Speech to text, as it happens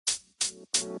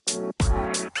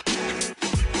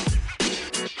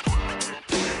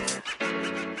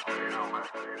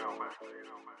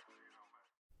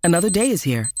Another day is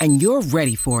here, and you're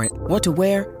ready for it. What to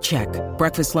wear? Check.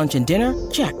 Breakfast, lunch, and dinner?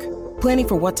 Check. Planning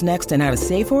for what's next and how to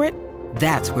save for it?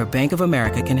 That's where Bank of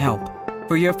America can help.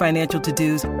 For your financial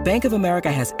to-dos, Bank of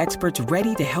America has experts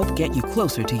ready to help get you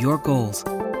closer to your goals.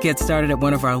 Get started at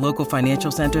one of our local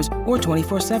financial centers or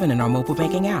 24/7 in our mobile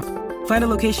banking app. Find a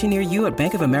location near you at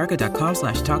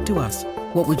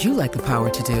bankofamerica.com/talktous. What would you like the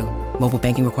power to do? Mobile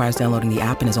banking requires downloading the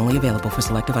app and is only available for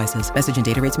select devices. Message and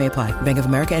data rates may apply. Bank of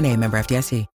America N.A., member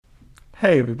FDIC.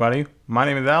 Hey everybody, my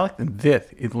name is Alex, and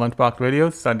this is Lunchbox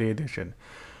Radio's Sunday edition.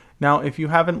 Now, if you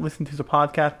haven't listened to the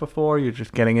podcast before, you're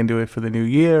just getting into it for the new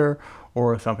year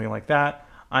or something like that,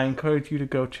 I encourage you to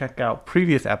go check out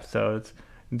previous episodes.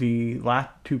 The last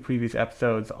two previous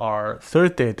episodes are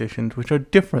Thursday editions, which are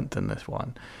different than this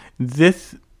one.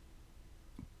 This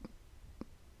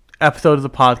episode of the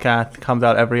podcast comes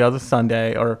out every other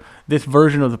Sunday, or this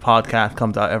version of the podcast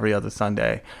comes out every other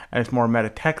Sunday, and it's more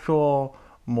metatextual,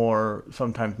 more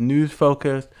sometimes news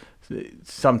focused,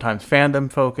 sometimes fandom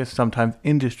focused, sometimes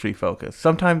industry focused,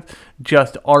 sometimes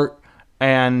just art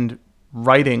and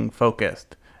writing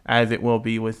focused, as it will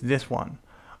be with this one.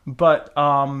 But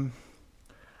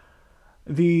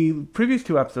the previous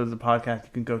two episodes of the podcast you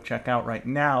can go check out right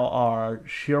now are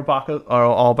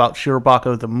all about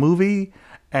Shirobako the movie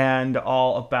and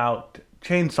all about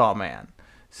Chainsaw Man.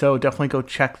 So definitely go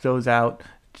check those out.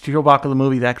 Shirobako the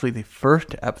movie is actually the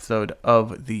first episode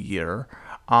of the year,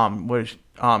 whereas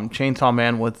Chainsaw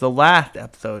Man was the last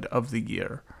episode of the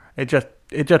year. It just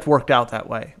worked out that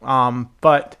way.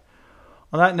 But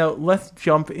on that note, let's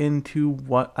jump into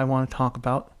what I want to talk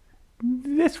about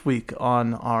this week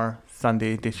on our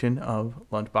Sunday edition of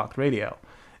Lunchbox Radio.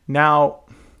 Now,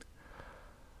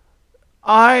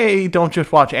 I don't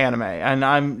just watch anime, and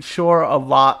I'm sure a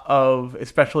lot of,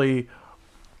 especially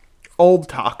old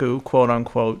otaku, quote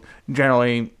unquote,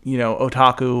 generally,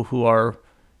 otaku who are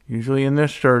usually in their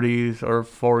 30s or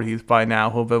 40s by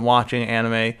now, who have been watching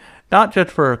anime, not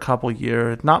just for a couple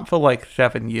years, not for like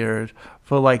 7 years,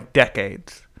 for like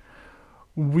decades.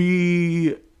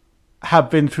 We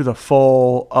have been through the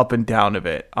full up and down of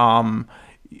it.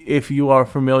 If you are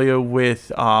familiar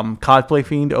with Cosplay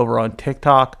Fiend over on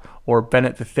TikTok or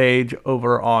Bennett the Sage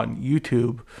over on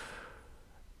YouTube,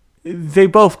 they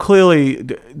both clearly,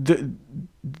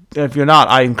 if you're not,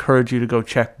 I encourage you to go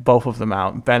check both of them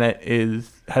out. Bennett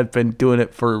has been doing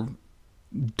it for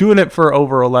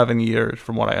over 11 years,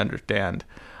 from what I understand,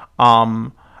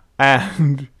 and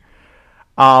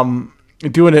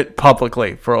doing it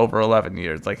publicly for over 11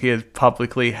 years. Like, he has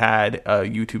publicly had a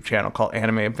YouTube channel called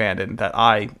Anime Abandoned that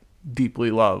I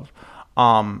deeply love,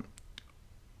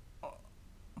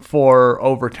 for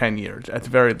over 10 years at the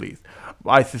very least.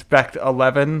 I suspect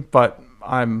 11, but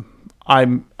I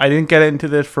didn't get into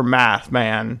this for math,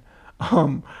 man.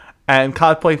 And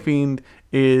Cosplay Fiend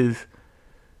is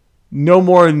no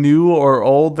more new or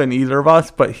old than either of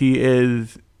us, but he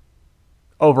is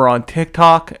over on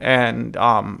TikTok, and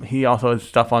he also has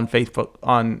stuff on Facebook,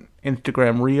 on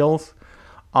Instagram Reels.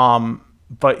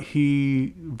 But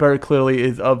he very clearly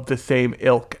is of the same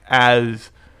ilk as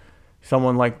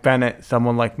someone like Bennett,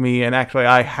 someone like me, and actually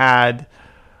I had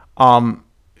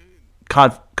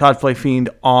Cosplay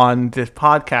Fiend on this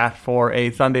podcast for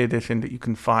a Sunday edition that you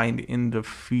can find in the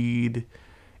feed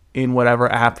in whatever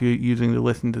app you're using to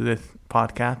listen to this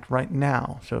podcast right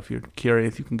now. So if you're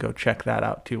curious, you can go check that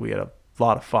out too. We had a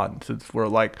lot of fun since we're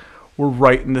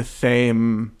right in the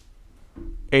same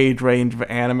age range of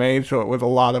anime, so it was a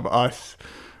lot of us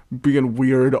being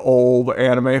weird old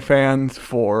anime fans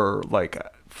for like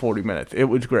 40 minutes. It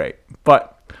was great.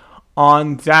 But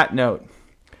on that note,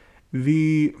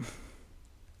 the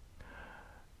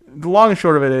long and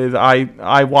short of it is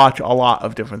I watch a lot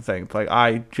of different things. Like,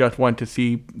 I just went to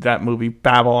see that movie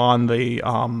Babylon, the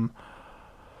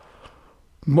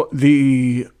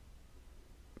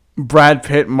Brad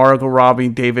Pitt, Margot Robbie,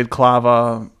 David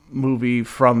Clava movie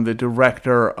from the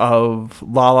director of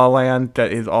La La Land,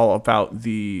 that is all about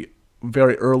the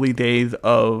very early days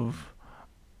of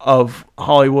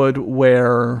Hollywood,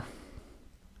 where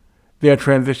they're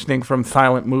transitioning from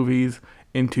silent movies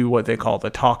into what they call the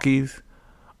talkies.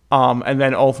 And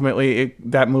then ultimately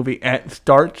that movie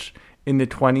starts in the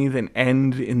 20s and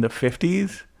ends in the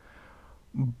 50s.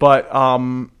 But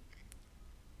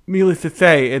needless to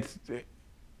say,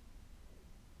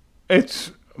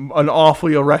 it's an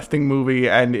awfully arresting movie,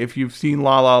 and if you've seen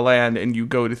La La Land and you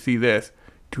go to see this,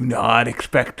 do not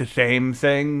expect the same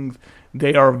things.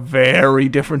 They are very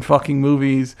different fucking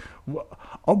movies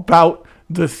about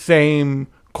the same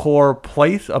core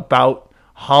place, about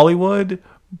Hollywood,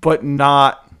 but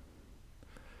not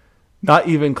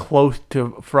even close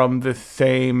to from the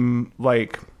same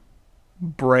like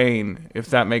brain, if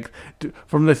that makes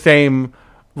from the same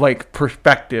like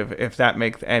perspective, if that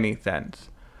makes any sense.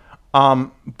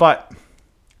 But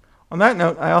on that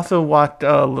note, I also watched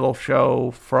a little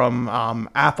show from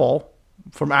Apple,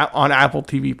 on Apple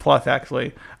TV Plus.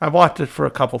 Actually, I've watched it for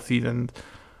a couple seasons,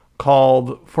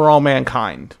 called For All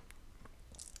Mankind,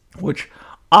 which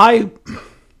I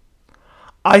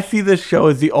see this show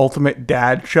as the ultimate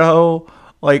dad show.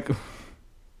 Like,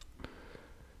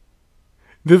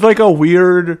 there's like a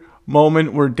weird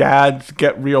moment where dads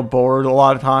get real bored a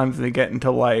lot of times. They get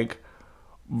into like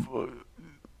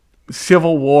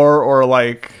civil war or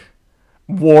like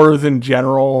wars in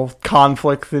general,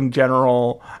 conflicts in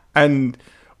general,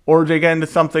 or they get into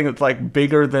something that's like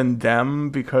bigger than them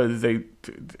because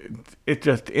it's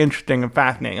just interesting and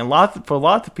fascinating. And for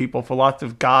lots of people, for lots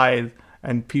of guys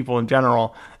and people in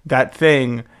general, that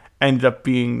thing ends up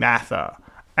being NASA.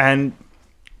 And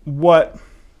what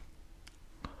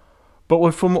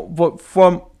For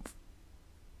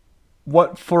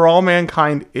All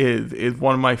Mankind is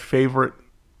one of my favorite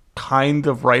kinds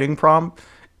of writing prompts.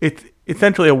 It's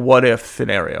essentially a what if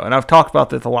scenario, and I've talked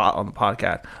about this a lot on the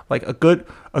podcast. Like a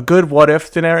good what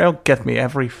if scenario gets me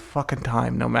every fucking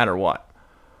time, no matter what.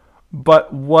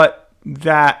 But what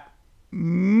that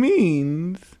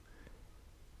means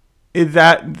is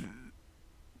that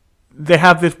they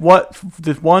have this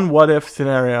one what if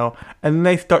scenario, and then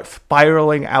they start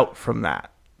spiraling out from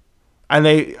that, and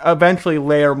they eventually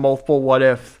layer multiple what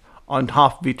ifs on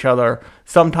top of each other.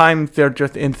 Sometimes they're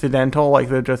just incidental, like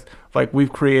they're just like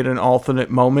we've created an alternate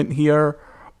moment here,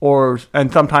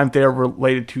 and sometimes they're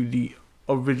related to the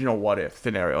original what if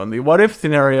scenario. And the what if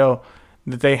scenario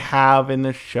that they have in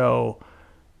this show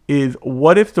is,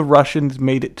 what if the Russians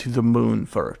made it to the moon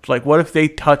first? Like, what if they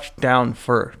touched down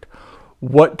first?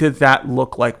 What does that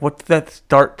look like? What does that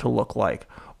start to look like?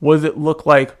 What does it look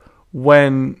like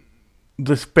when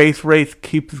the space race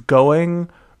keeps going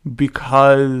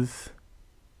because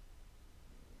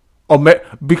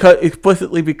America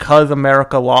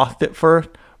lost it first,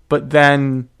 but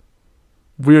then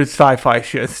weird sci-fi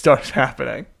shit starts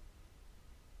happening.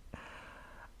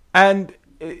 And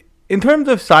in terms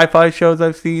of sci-fi shows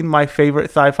I've seen, my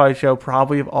favorite sci-fi show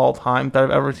probably of all time that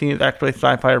I've ever seen is actually a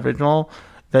sci-fi original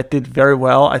that did very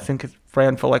well. I think it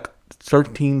ran for like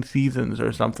 13 seasons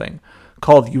or something,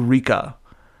 called Eureka.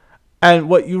 And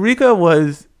what Eureka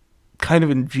was kind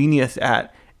of ingenious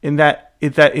at is that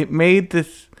it made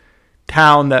this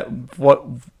town that what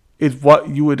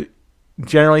you would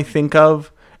generally think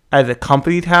of as a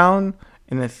company town,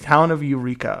 in this town of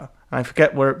Eureka. And I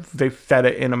forget where they said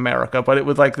it in America, but it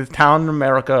was like this town in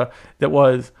America that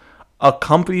was a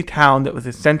company town that was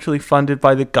essentially funded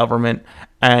by the government,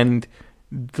 and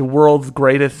the world's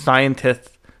greatest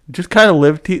scientists just kind of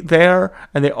lived there,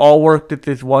 and they all worked at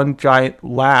this one giant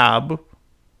lab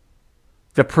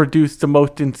that produced the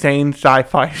most insane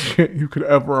sci-fi shit you could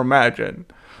ever imagine.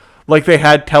 Like, they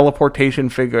had teleportation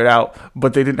figured out,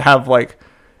 but they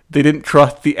didn't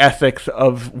trust the ethics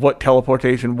of what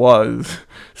teleportation was.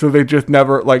 So they just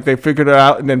never, they figured it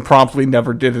out and then promptly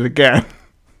never did it again.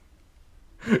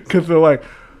 Because they're like,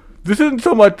 this isn't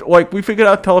so much, we figured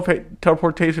out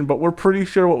teleportation, but we're pretty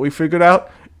sure what we figured out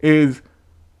is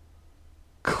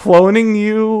cloning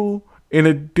you in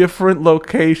a different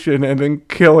location and then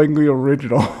killing the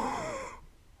original.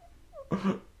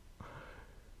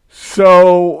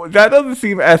 So that doesn't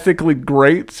seem ethically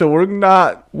great. So we're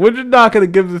just not going to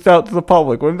give this out to the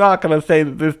public. We're not going to say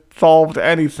that this solved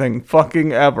anything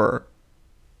fucking ever.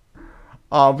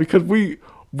 Because we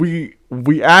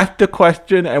asked a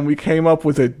question and we came up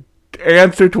with an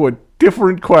answer to a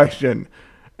different question.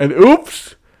 And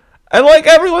oops. And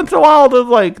every once in a while,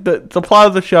 there's the plot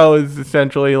of the show is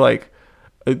essentially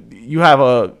you have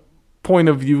a point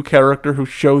of view character who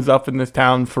shows up in this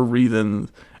town for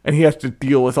reasons, and he has to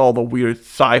deal with all the weird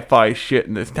sci-fi shit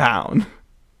in this town.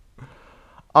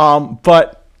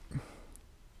 But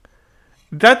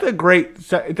that's a great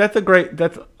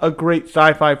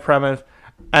sci-fi premise,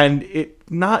 and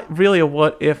it's not really a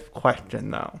what if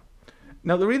question though.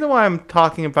 Now, the reason why I'm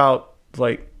talking about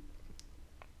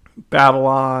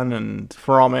Babylon and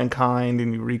For All Mankind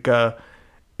and Eureka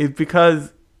is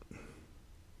because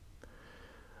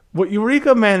what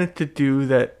Eureka and Babylon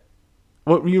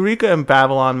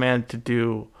managed to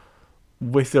do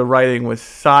with the writing was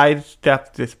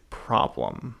sidestep this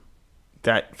problem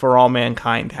that For All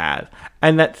Mankind has,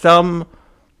 and that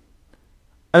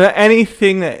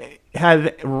anything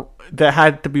that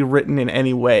had to be written in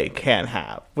any way can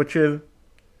have, which is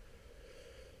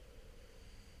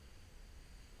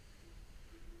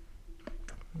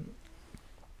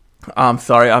I'm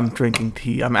sorry, I'm drinking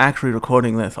tea. I'm actually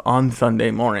recording this on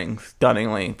Sunday morning,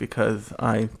 stunningly, because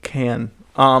I can.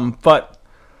 But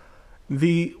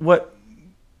what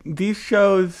these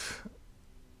shows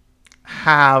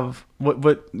have,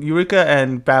 what Eureka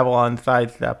and Babylon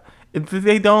sidestep, is that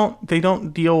they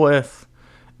don't deal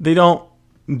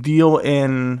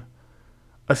in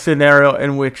a scenario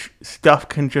in which stuff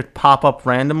can just pop up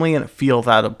randomly and it feels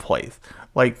out of place.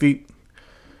 Like the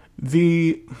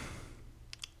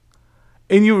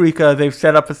in Eureka, they've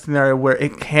set up a scenario where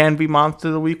it can be Monster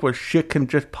of the Week, where shit can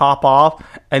just pop off,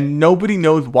 and nobody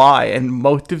knows why, and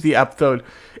most of the episode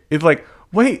is like,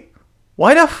 wait,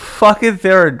 why the fuck is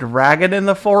there a dragon in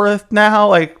the forest now?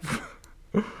 Like,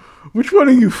 which one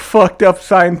of you fucked up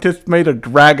scientists made a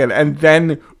dragon, and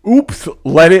then, oops,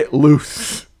 let it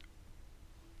loose?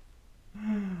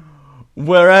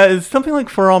 Whereas something like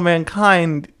For All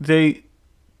Mankind, they've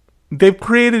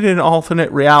created an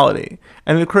alternate reality.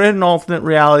 And they've created an alternate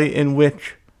reality in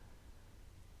which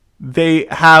they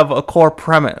have a core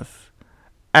premise.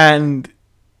 And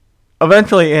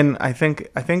eventually I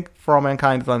think For All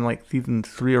Mankind is on like season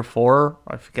 3 or 4.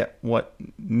 I forget what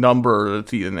number the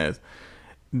season is.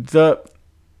 The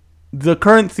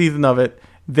current season of it,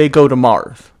 they go to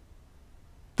Mars.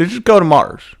 They just go to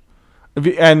Mars.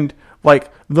 And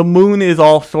like the moon is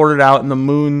all sorted out, and the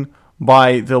moon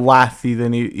by the last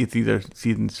season, it's either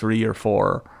season 3 or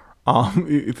 4.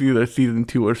 It's either season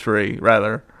 2 or 3,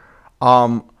 rather.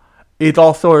 It's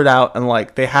all sorted out, and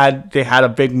like they had a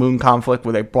big moon conflict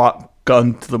where they brought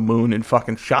guns to the moon and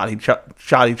fucking shot each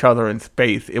other in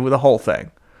space. It was a whole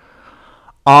thing.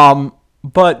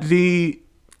 But they've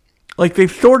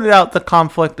sorted out the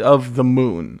conflict of the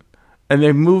moon, and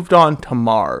they've moved on to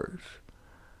Mars,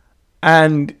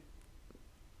 and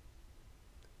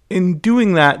in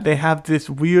doing that, they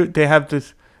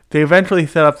eventually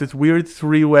set up this weird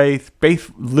 3-way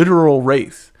space literal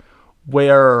race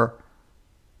where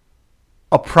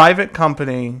a private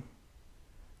company,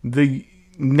 the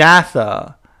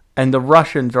NASA, and the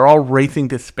Russians are all racing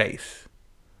to space.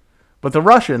 But the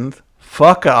Russians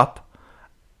fuck up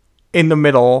in the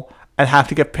middle and have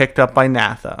to get picked up by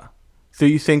NASA. So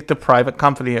you think the private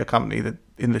company, a company that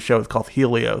in the show is called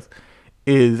Helios,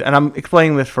 is, and I'm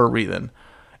explaining this for a reason,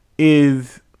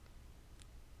 is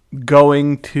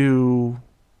going to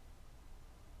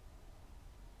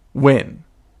win.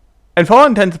 And for all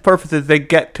intents and purposes, they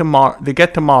get to Mars,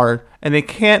 and they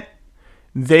can't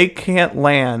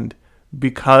land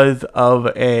because of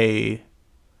a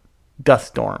dust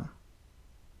storm.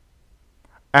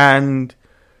 And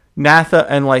NASA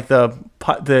and like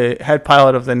the head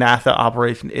pilot of the NASA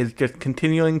operation is just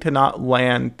continuing to not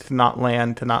land.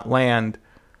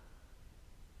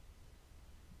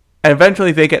 And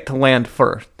eventually they get to land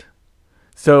first.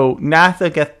 So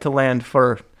NASA gets to land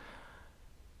first.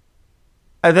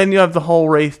 And then you have the whole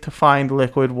race to find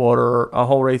liquid water,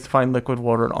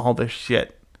 and all this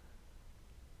shit.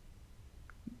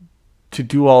 To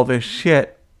do all this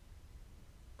shit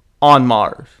on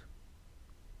Mars.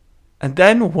 And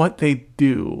then what they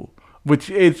do,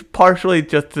 which is partially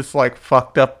just this like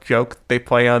fucked up joke they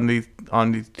play on these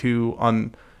two,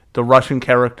 on the Russian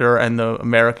character and the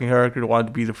American character who wanted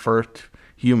to be the first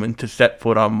human to set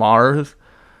foot on Mars,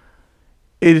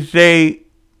 is they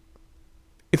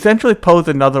essentially pose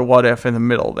another what if in the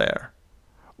middle there.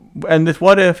 And this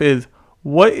what if is,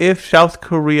 what if North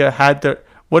Korea had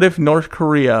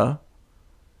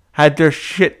their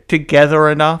shit together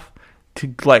enough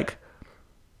to like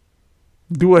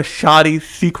do a shoddy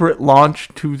secret launch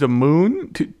to the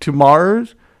moon, to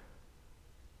Mars,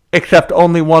 except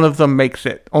only one of them makes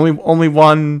it. Only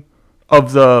one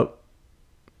of the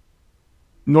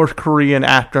North Korean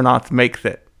astronauts makes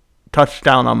it.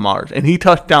 Touchdown on Mars. And he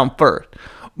touched down first.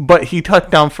 But he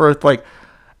touched down first, like,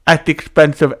 at the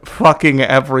expense of fucking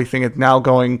everything. It's now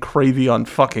going crazy on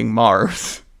fucking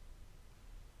Mars.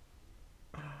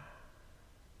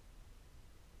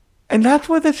 And that's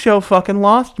where the show fucking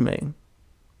lost me.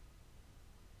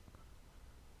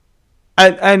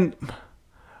 And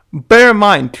bear in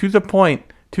mind, to this point,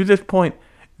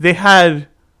 they had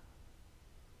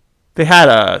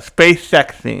a space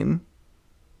sex scene,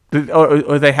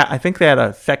 I think they had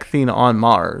a sex scene on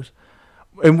Mars,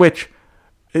 in which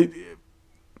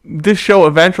this show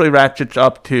eventually ratchets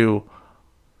up to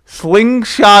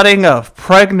slingshotting a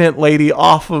pregnant lady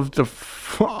off of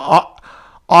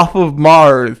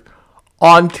Mars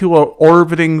onto a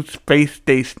space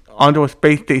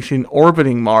station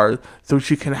orbiting Mars so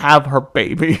she can have her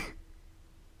baby.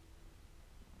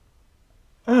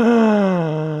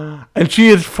 And she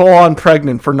is full on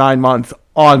pregnant for 9 months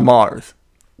on Mars.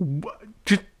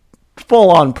 Just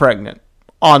full on pregnant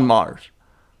on Mars.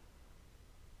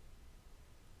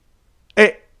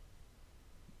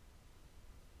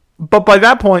 but by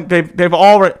that point, they've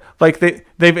already, like,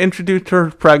 they've introduced her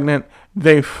as pregnant.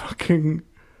 They fucking,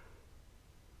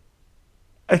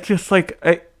 it's just like,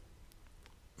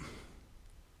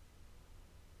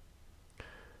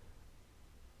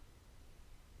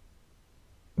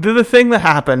 the thing that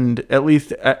happened, at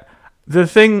least, there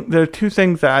are two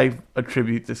things that I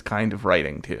attribute this kind of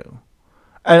writing to.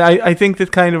 And I think this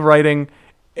kind of writing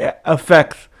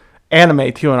affects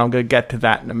anime too, and I'm going to get to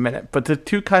that in a minute. But the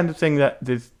two kind of things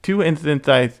there's two incidents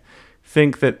I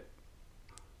think that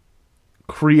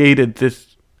created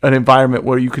an environment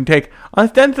where you can take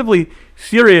ostensibly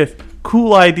serious,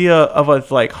 cool idea of a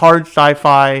like hard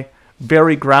sci-fi,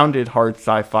 very grounded hard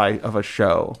sci-fi of a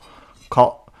show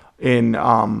called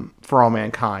For All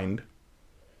Mankind.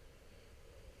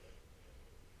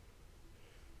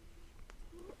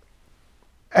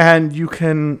 And you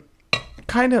can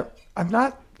kind of, I'm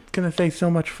not going to say so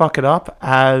much fuck it up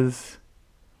as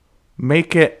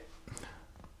make it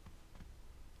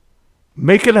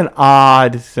an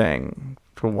odd thing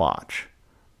to watch.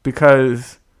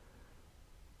 Because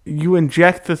you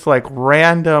inject this like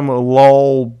random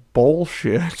lull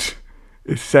bullshit,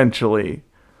 essentially,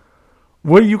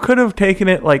 where you could have taken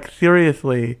it like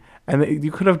seriously, and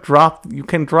you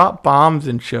can drop bombs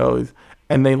in shows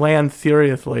and they land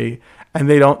seriously and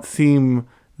they don't seem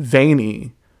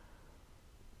zany.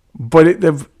 But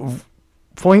the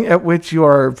point at which you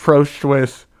are approached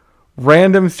with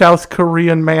random South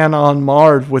Korean man on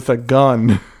Mars with a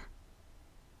gun,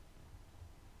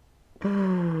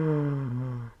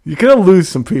 you're going to lose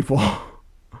some people.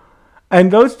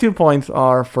 And those 2 points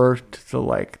are, first, so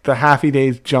like the Happy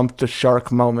Days jump the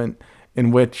shark moment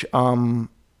in which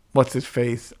what's his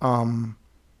face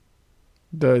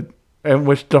in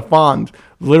which Stefan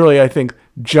literally, I think,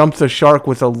 jumps a shark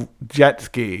with a jet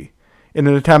ski in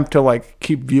an attempt to like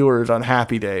keep viewers on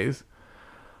Happy Days.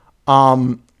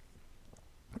 And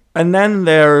then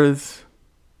there's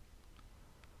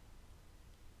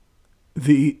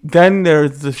the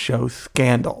show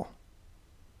Scandal,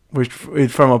 which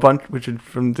is from a bunch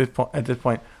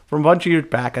of years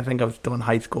back. I think I was still in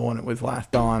high school when it was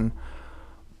last on.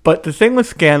 But the thing with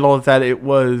Scandal is that it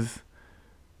was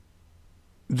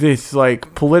this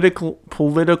like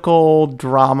political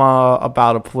drama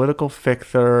about a political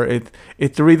fixer.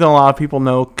 It's the reason a lot of people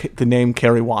know the name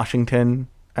Kerry Washington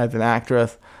as an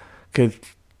actress, because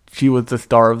she was the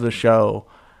star of the show.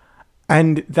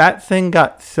 And that thing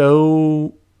got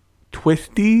so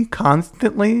twisty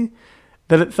constantly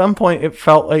that at some point it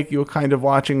felt like you were kind of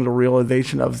watching the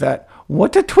realization of that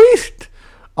what a twist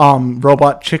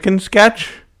Robot Chicken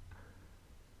sketch.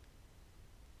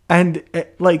 And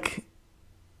like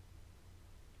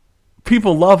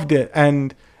people loved it,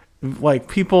 and like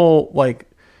people like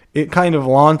it kind of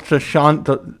launched the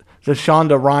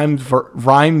Shonda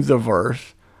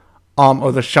Rhimes-averse,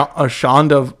 or the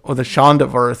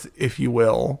Shondaverse, if you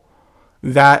will,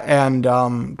 that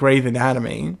and Grey's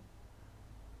Anatomy.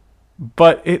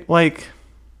 But it like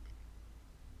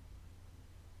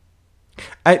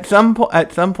at some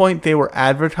point they were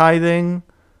advertising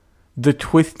the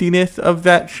twistiness of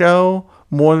that show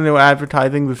more than they were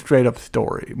advertising the straight up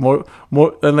story. More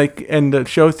and the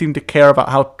show seemed to care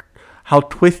about how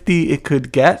twisty it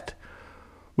could get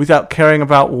without caring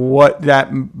about what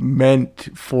that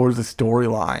meant for the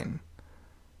storyline.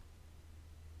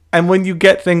 And when you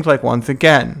get things like, once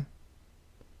again,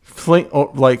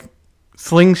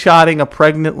 slingshotting a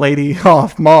pregnant lady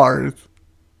off Mars,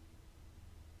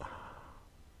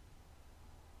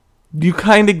 you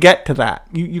kind of get to that.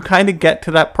 You kind of get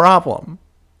to that problem.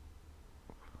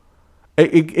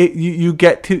 You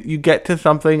get to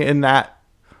something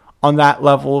on that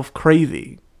level of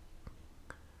crazy.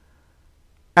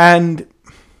 And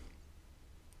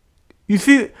you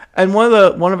see, and one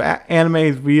of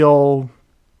anime's real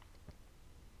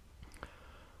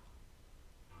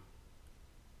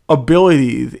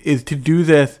abilities is to do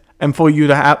this, and for you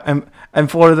to have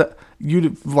and for you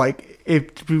to like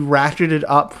it to be ratcheted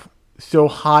up so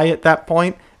high at that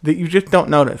point that you just don't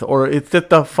notice, or it's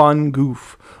just a fun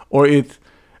goof, or it's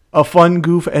a fun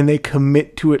goof and they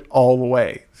commit to it all the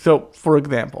way. So, for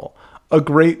example, a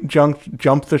great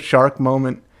jump the shark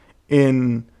moment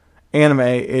in anime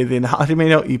is in Hajime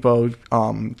no Ippo's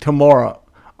Tamura.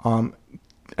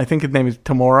 I think his name is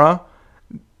Tamura,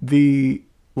 the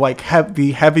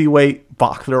heavyweight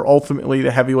boxer, ultimately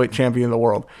the heavyweight champion of the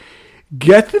world,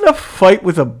 gets in a fight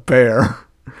with a bear,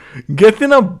 gets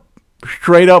in a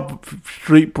straight up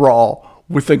street brawl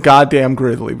with a goddamn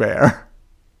grizzly bear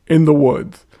in the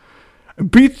woods,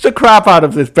 beats the crap out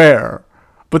of this bear,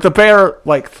 but the bear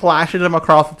like slashes him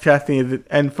across the chest,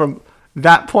 and from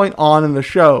that point on in the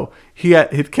show,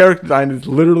 his character design is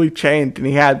literally changed, and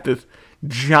he had this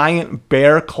giant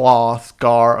bear claw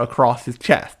scar across his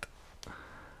chest.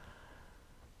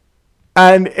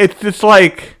 And it's this,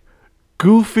 like,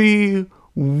 goofy,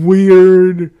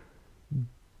 weird,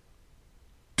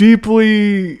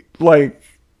 deeply, like,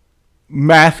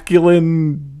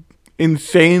 masculine,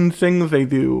 insane things they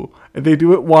do. And they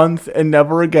do it once and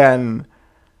never again.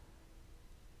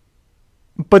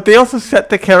 But they also set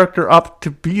the character up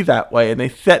to be that way, and they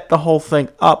set the whole thing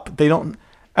up. They don't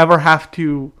ever have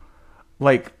to,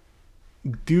 like,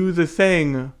 do the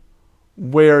thing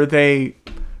where they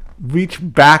reach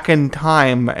back in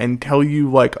time and tell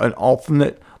you, like, an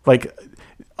alternate, like,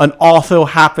 an also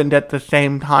happened at the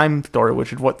same time story,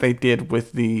 which is what they did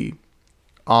with the,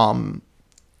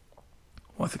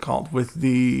 what's it called? With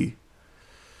the,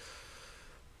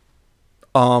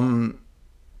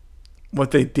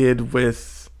 what they did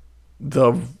with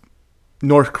the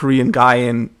North Korean guy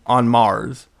on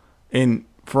Mars in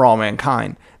For All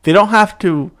Mankind. They don't have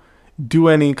to do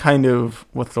any kind of,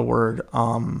 what's the word?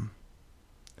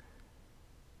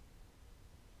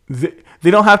 They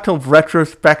don't have to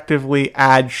retrospectively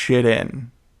add shit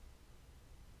in.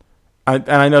 And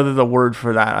I know there's a word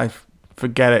for that. I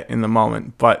forget it in the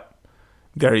moment, but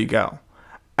there you go.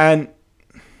 And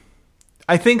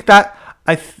I think that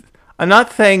I'm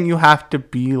not saying you have to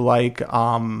be like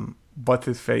what's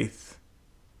his face,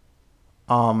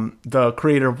 the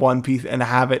creator of One Piece, and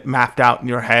have it mapped out in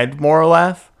your head more or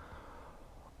less.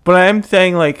 But I am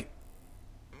saying, like,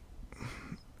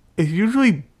 it's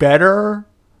usually better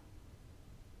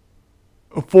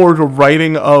for the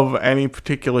writing of any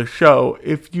particular show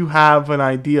if you have an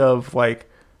idea of, like,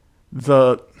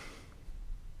 the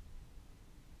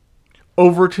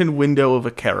Overton window of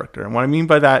a character. And what I mean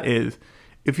by that is,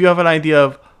 if you have an idea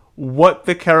of what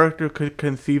the character could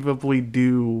conceivably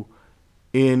do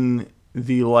in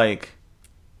the, like,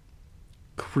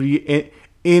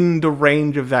 in the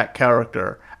range of that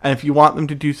character, and if you want them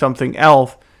to do something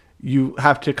else, you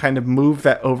have to kind of move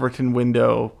that Overton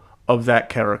window of that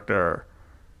character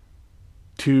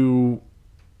to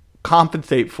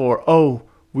compensate for, oh,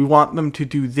 we want them to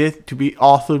do this, to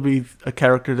also be a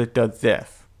character that does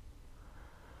this.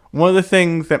 One of the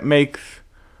things that makes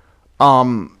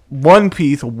One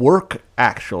Piece work,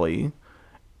 actually,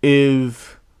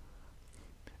 is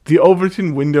the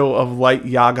Overton window of Light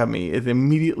Yagami is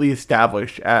immediately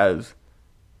established as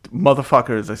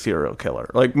motherfucker is a serial killer.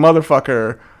 Like,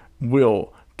 motherfucker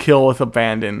will kill with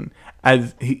abandon,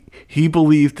 as he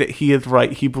believes that he is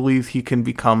right. He believes he can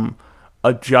become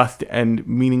a just and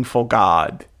meaningful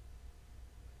god.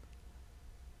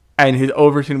 And his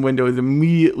Overton window is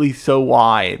immediately so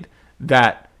wide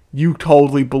that you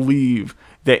totally believe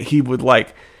that he would,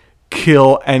 like,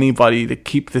 kill anybody to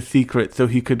keep the secret so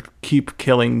he could keep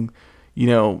killing, you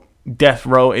know, death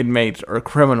row inmates or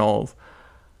criminals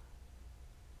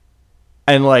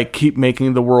and, like, keep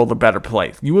making the world a better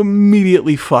place. You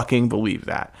immediately fucking believe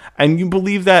that. And you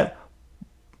believe that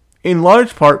in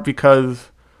large part because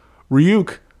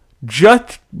Ryuk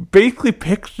just basically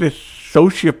picks this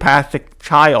sociopathic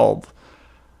child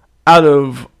out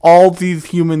of all these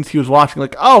humans he was watching.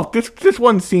 Like, oh, this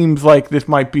one seems like this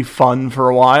might be fun for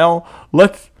a while.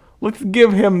 Let's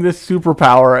give him this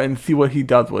superpower and see what he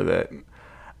does with it.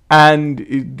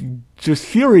 And the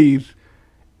series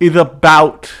is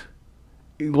about,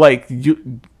 like,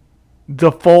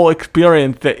 the full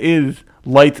experience that is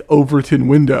Light's Overton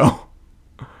window.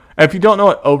 And if you don't know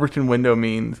what Overton window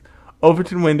means,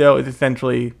 Overton window is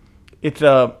essentially, it's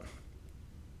a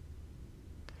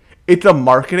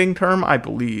marketing term, I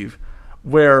believe,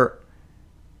 where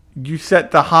you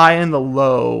set the high and the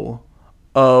low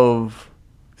of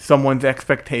someone's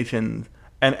expectations,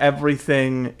 and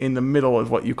everything in the middle is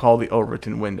what you call the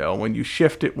Overton window. When you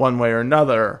shift it one way or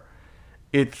another,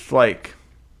 it's like,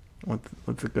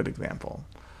 what's a good example?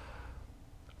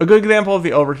 A good example of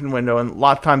the Overton window, and a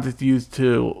lot of times it's used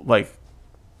to, like,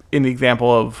 in the example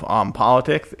of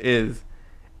politics, is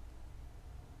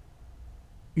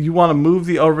you want to move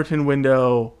the Overton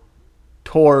window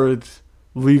towards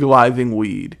legalizing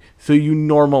weed. So you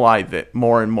normalize it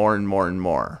more and more and more and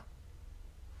more.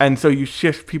 And so you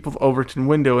shift people's Overton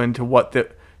window into what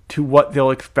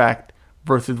they'll expect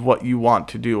versus what you want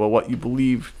to do or what you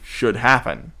believe should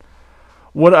happen.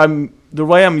 The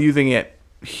way I'm using it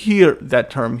here, that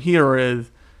term here,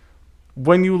 is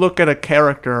when you look at a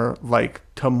character like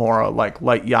Tamura, like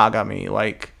Light Yagami,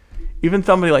 like even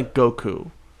somebody like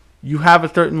Goku, you have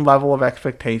a certain level of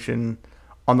expectation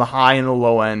on the high and the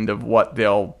low end of what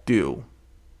they'll do.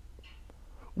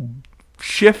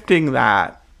 Shifting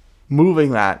that,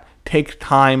 moving that, takes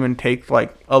time and takes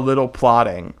like a little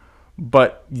plotting,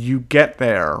 but you get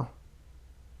there,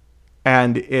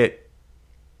 and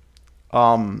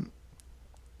and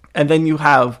then you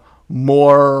have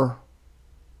more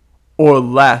or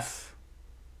less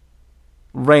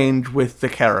range with the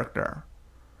character,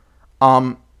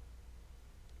 but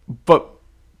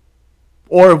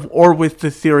or with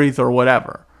the series or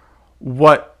whatever.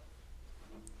 What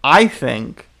I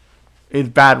think is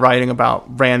bad writing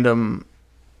about random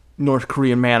North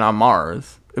Korean man on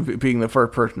Mars, being the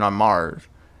first person on Mars,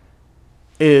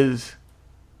 is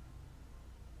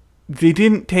they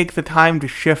didn't take the time to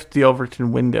shift the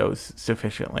Overton windows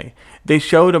sufficiently. They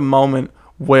showed a moment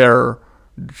where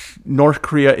North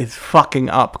Korea is fucking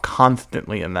up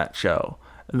constantly in that show.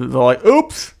 They're like,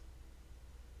 oops,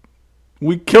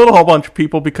 we killed a whole bunch of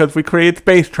people because we created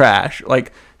space trash.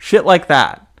 Like, shit like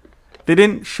that. They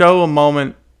didn't show a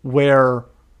moment where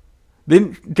they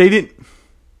didn't.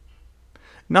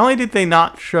 Not only did they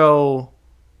not show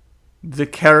the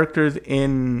characters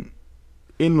in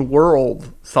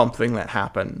world something that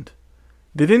happened,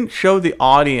 they didn't show the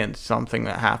audience something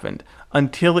that happened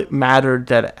until it mattered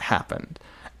that it happened.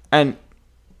 And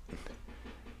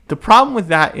the problem with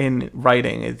that in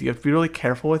writing is you have to be really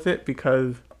careful with it,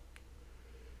 because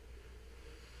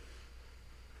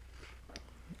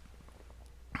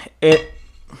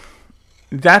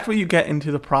that's where you get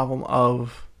into the problem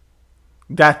of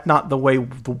that's not the way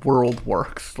the world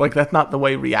works. Like, that's not the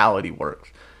way reality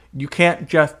works. You can't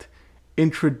just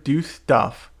introduce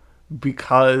stuff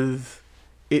because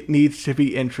it needs to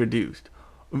be introduced.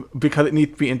 Because it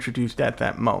needs to be introduced at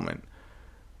that moment.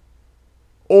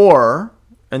 Or,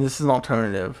 and this is an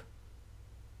alternative,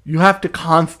 you have to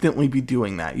constantly be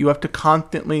doing that. You have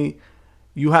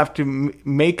to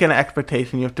make an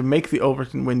expectation. You have to make the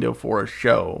Overton window for a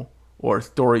show or a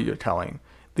story you're telling,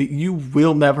 that you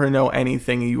will never know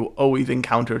anything, and you will always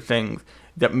encounter things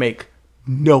that make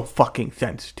no fucking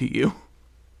sense to you.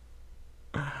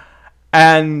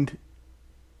 And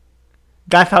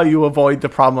that's how you avoid the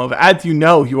problem of, as you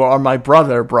know, you are my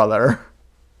brother,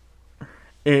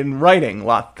 in writing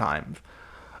lots of times.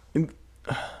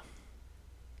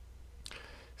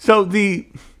 So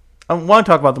I want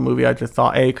to talk about the movie I just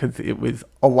saw, A, because it was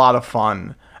a lot of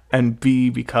fun, and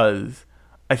B, because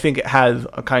I think it has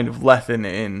a kind of lesson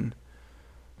in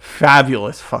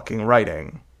fabulous fucking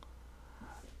writing.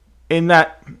 In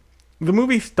that, the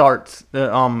movie starts,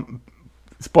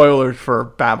 spoilers for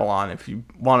Babylon, if you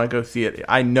want to go see it.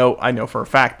 I know for a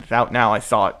fact it's out now. I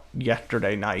saw it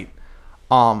yesterday night.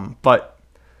 But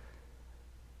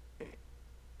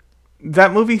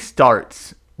that movie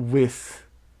starts with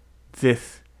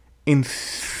this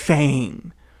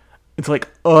insane, it's like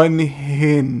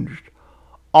unhinged,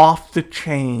 off the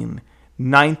chain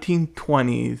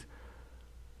 1920s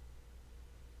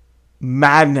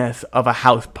madness of a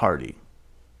house party.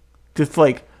 Just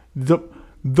like the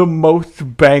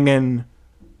most banging,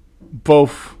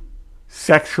 both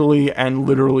sexually and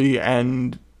literally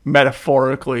and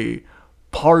metaphorically,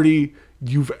 party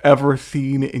you've ever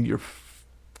seen in your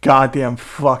goddamn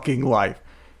fucking life.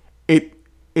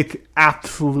 It's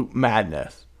absolute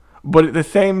madness. But at the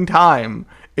same time,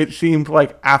 it seems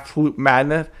like absolute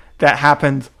madness that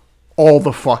happens all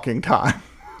the fucking time.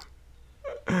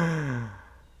 And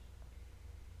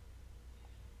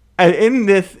in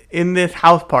this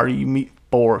house party, you meet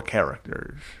 4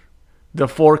 characters. The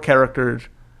 4 characters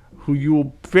who you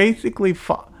will basically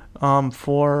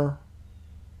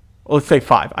let's say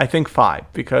 5. I think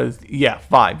 5, because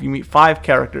 5. You meet 5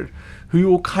 characters who you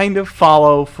will kind of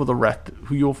follow for the rest,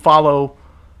 who you'll follow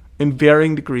in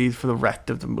varying degrees for the rest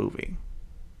of the movie.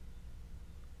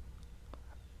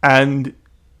 And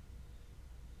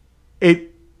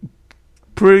it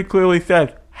pretty clearly says,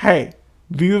 hey,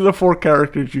 these are the 4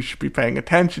 characters you should be paying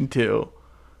attention to.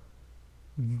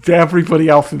 Everybody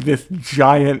else is this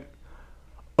giant,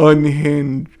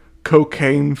 unhinged,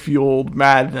 cocaine-fueled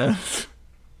madness.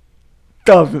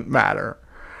 Doesn't matter.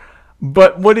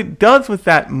 But what it does with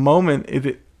that moment is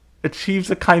it achieves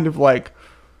a kind of like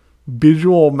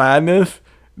visual madness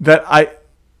that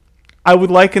I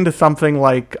would liken to something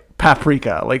like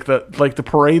Paprika, like the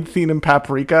parade scene in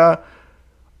Paprika.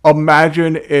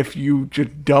 Imagine if you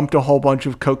just dumped a whole bunch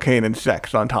of cocaine and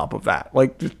sex on top of that.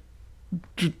 Like,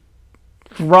 just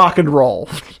rock and roll.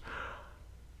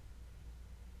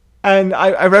 And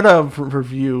I read a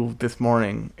review this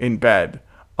morning in bed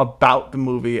about the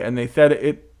movie, and they said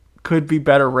it could be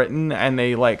better written, and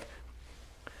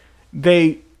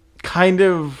they kind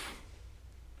of,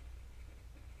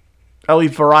 at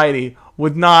least Variety,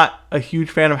 was not a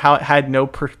huge fan of how it had no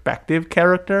perspective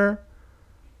character.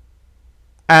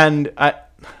 And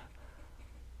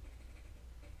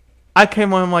I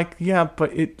came on, I'm like, yeah,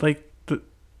 but it, like,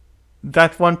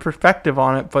 that's one perspective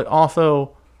on it, but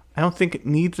also, I don't think it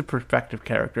needs a perspective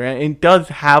character. And it does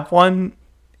have one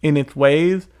in its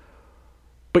ways,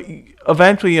 but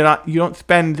eventually you don't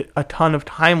spend a ton of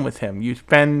time with him. You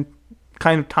spend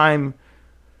kind of time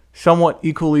somewhat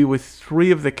equally with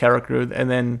three of the characters, and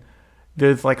then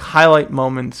there's like highlight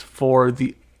moments for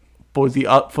the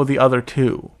other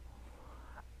two.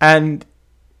 And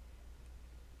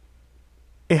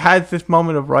it has this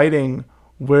moment of writing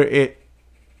where it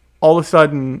all of a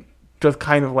sudden just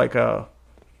kind of like a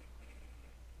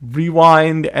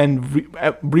rewind and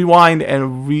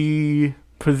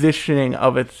repositioning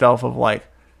of itself, of like,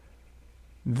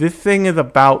 this thing is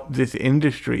about this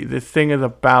industry. This thing is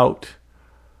about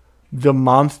the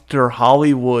monster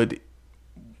Hollywood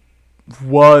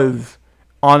was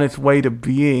on its way to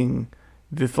being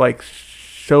this like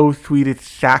so sweet it's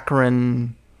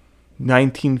saccharine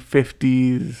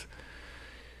 1950s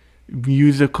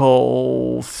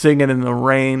musical singing in the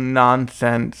rain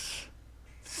nonsense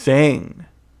thing.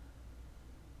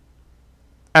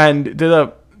 And did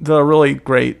a really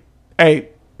great. Hey,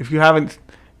 if you haven't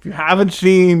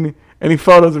seen any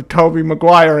photos of Tobey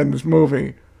Maguire in this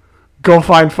movie, go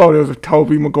find photos of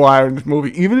Tobey Maguire in this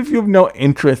movie. Even if you have no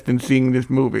interest in seeing this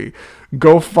movie,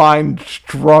 go find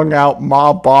strung out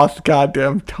mob boss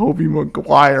goddamn Tobey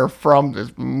Maguire from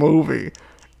this movie.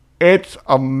 It's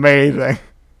amazing.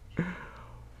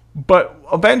 But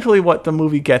eventually what the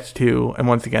movie gets to, and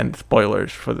once again,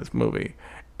 spoilers for this movie,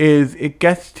 is it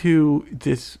gets to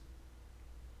this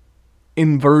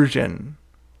inversion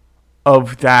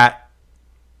of that,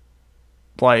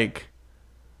 like,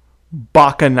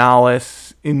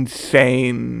 bacchanalist,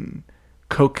 insane,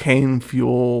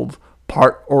 cocaine-fueled,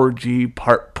 part orgy,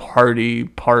 part party,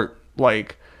 part,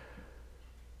 like,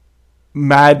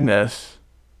 madness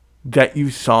that you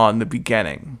saw in the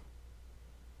beginning.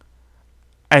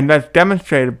 And that's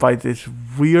demonstrated by this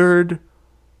weird,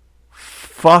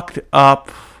 fucked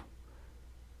up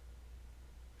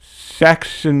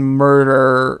sex and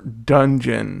murder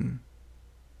dungeon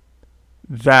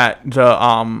that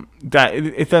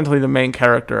essentially the main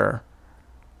character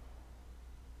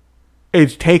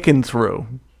is taken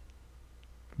through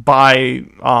by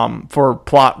for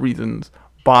plot reasons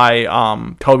by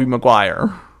Tobey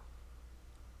Maguire.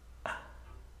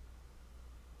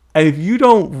 And if you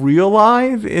don't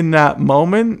realize in that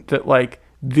moment that, like,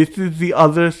 this is the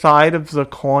other side of the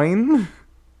coin,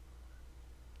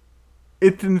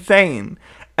 it's insane.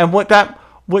 And what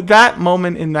that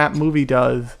moment in that movie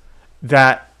does,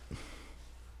 that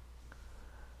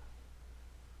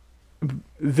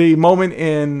the moment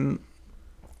in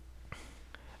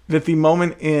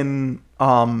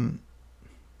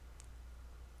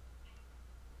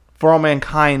For All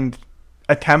Mankind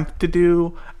attempt to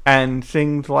do, and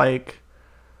things like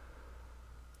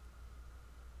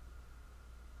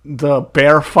the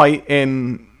bear fight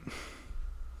in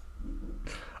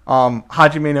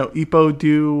Hajime no Ippo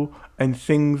do, and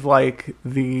things like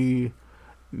the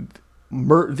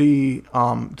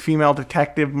female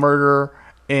detective murder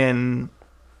in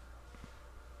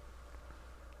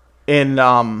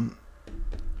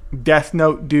Death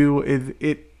Note do, is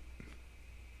it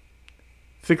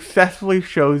successfully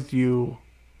shows you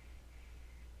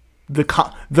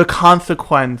the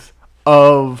consequence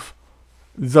of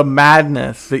the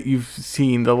madness that you've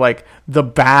seen, the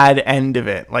bad end of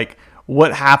it. Like,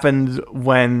 what happens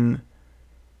when,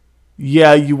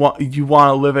 yeah, you want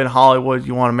to live in Hollywood,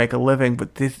 you want to make a living,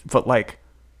 but the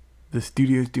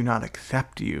studios do not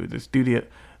accept you. The studio,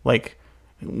 like,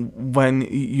 when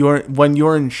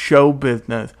you're in show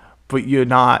business, but you're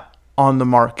not on the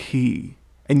marquee,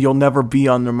 and you'll never be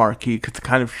on the marquee because the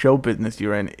kind of show business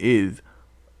you're in is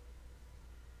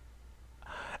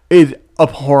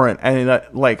abhorrent, and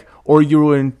or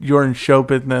you're in show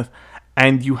business,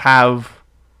 and the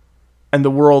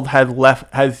world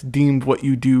has deemed what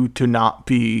you do to not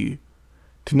be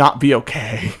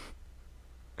okay.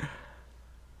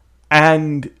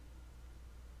 And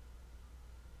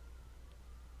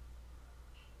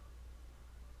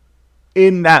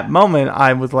in that moment,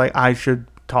 I was like, I should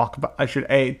talk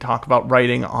about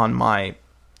writing on my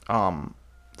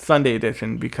Sunday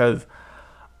edition, because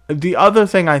the other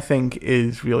thing I think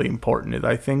is really important is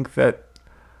I think that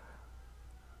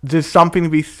there's something to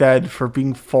be said for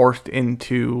being forced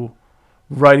into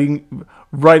writing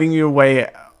your way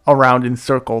around in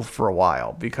circles for a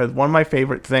while. Because one of my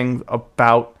favorite things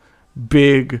about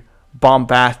big,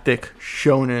 bombastic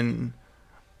shonen,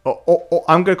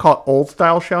 I'm going to call it old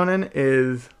style shonen,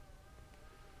 is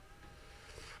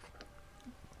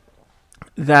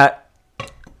that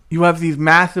you have these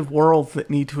massive worlds that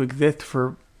need to exist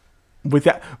for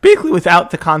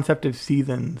without the concept of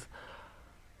seasons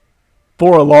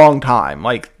for a long time.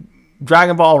 Like,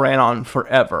 Dragon Ball ran on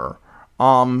forever.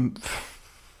 Naruto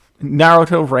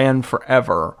ran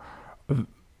forever.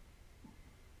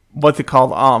 What's it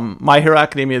called? My Hero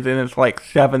Academia is in its like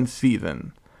 7th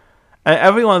season. And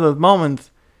every one of those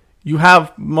moments, you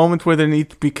have moments where there needs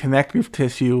to be connective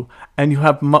tissue, and you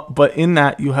have, but in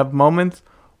that you have moments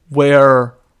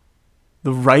where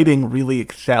the writing really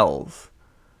excels.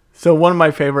 So one of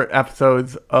my favorite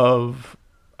episodes of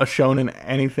a shonen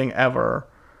anything ever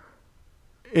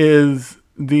is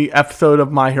the episode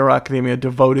of My Hero Academia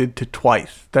devoted to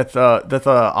Twice. That's a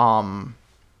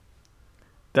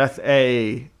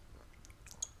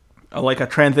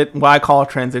what I call a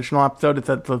transitional episode. It's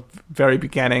at the very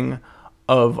beginning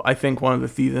of, I think, one of the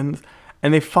seasons,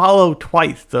 and they follow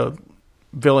Twice, the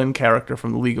villain character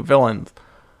from the League of Villains,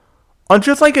 on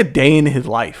just like a day in his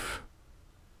life.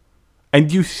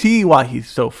 And you see why he's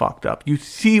so fucked up. You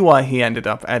see why he ended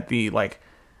up at the like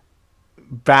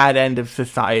bad end of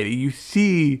society. You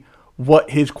see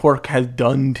what his quirk has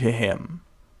done to him.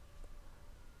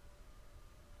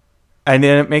 And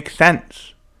then it makes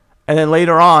sense. And then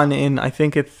later on in, I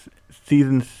think it's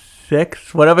season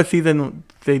 6, whatever season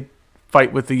they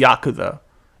fight with the Yakuza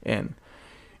in,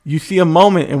 you see a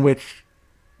moment in which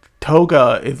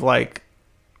Toga is like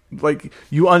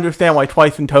you understand why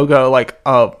Twice and Toga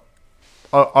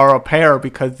are a pair,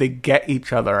 because they get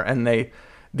each other and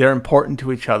they're important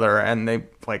to each other, and they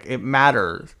like, it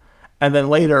matters. And then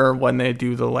later when they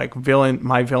do the like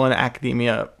My Villain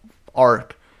Academia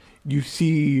arc, you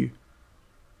see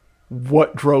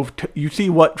what drove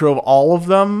all of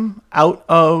them out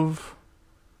of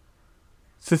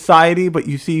society, but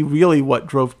you see really what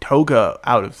drove Toga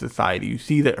out of society. You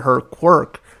see that her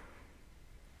quirk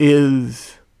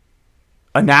is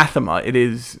anathema. It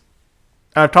is,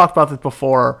 I've talked about this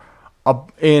before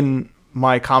in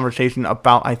my conversation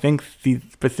about, I think,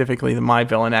 specifically the My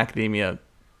Villain Academia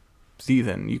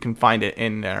season. You can find it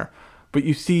in there. But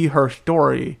you see her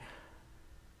story,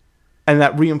 and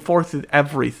that reinforces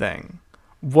everything.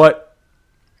 What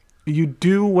you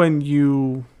do when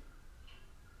you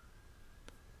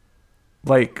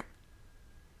like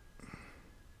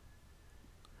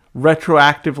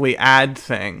retroactively add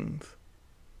things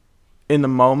in the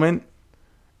moment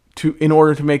in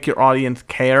order to make your audience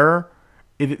care,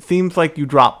 it seems like you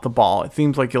dropped the ball. It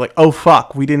seems like you're like, oh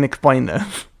fuck, we didn't explain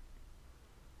this.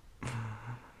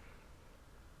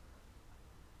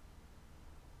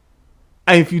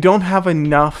 And if you don't have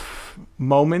enough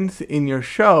moments in your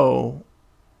show,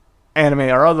 anime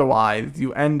or otherwise,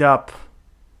 you end up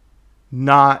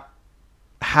not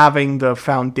having the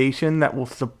foundation that will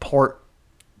support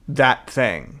that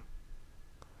thing.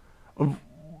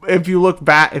 If you look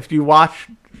back, if you watch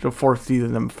the 4th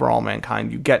season of For All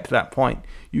Mankind, you get to that point.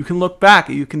 You can look back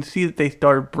and you can see that they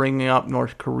started bringing up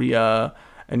North Korea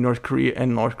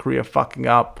fucking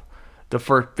up the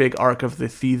first big arc of the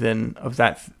season of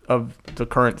the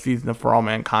current season of For All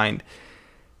Mankind.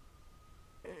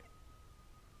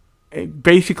 It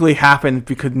basically happened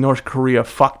because North Korea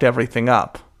fucked everything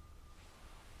up.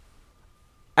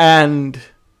 And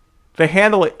they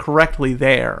handle it correctly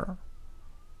there.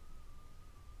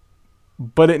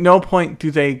 But at no point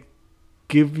do they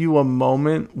give you a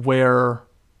moment where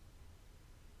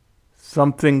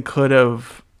something could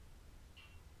have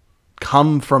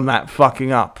come from that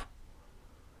fucking up.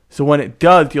 So when it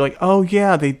does, you're like, oh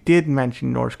yeah, they did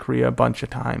mention North Korea a bunch of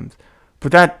times.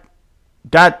 But that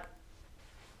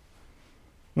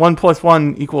 1 +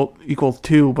 1 equals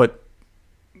 2, but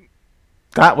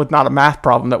that was not a math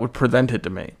problem that was presented to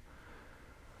me.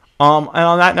 And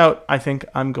on that note, I think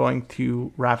I'm going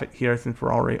to wrap it here since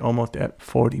we're already almost at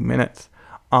 40 minutes.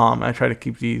 I try to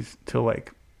keep these to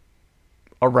like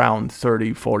around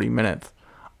 30, 40 minutes.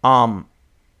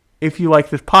 If you like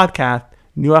this podcast,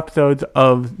 new episodes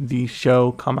of the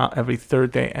show come out every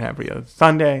Thursday and every other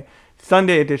Sunday.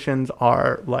 Sunday editions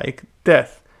are like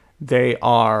this. They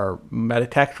are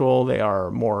metatextual. They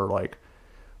are more like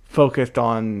focused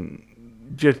on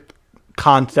just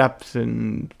concepts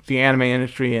and the anime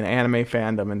industry and anime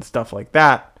fandom and stuff like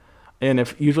that. And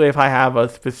if I have a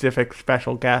specific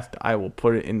special guest, I will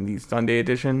put it in the Sunday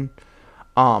edition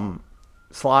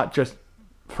slot, just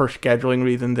for scheduling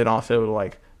reasons, and also to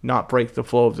like not break the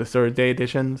flow of the Thursday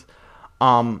editions.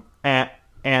 And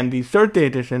the Thursday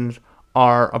editions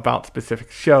are about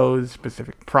specific shows,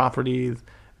 specific properties.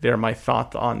 They're my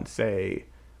thoughts on, say,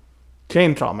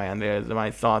 Chainsaw Man. There's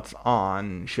my thoughts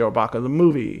on Shirobako the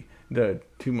movie, the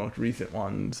 2 most recent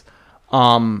ones.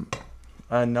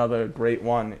 Another great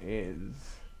one is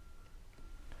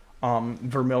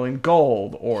Vermilion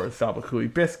Gold or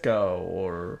Sabakuli Bisco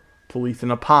or Police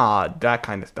in a Pod, that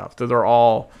kind of stuff. Those are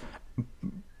all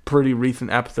pretty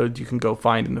recent episodes you can go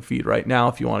find in the feed right now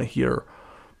if you want to hear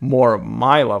more of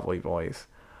my lovely voice.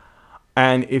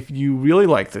 And if you really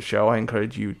like the show, I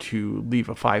encourage you to leave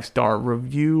a 5-star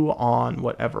review on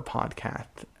whatever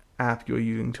podcast app you're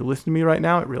using to listen to me right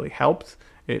now. It really helps.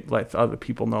 It lets other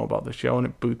people know about the show, and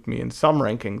it boosts me in some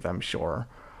rankings, I'm sure.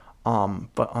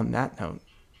 But on that note,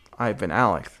 I've been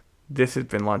Alex. This has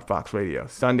been Lunchbox Radio,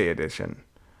 Sunday edition.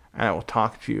 And I will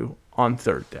talk to you on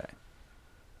Thursday.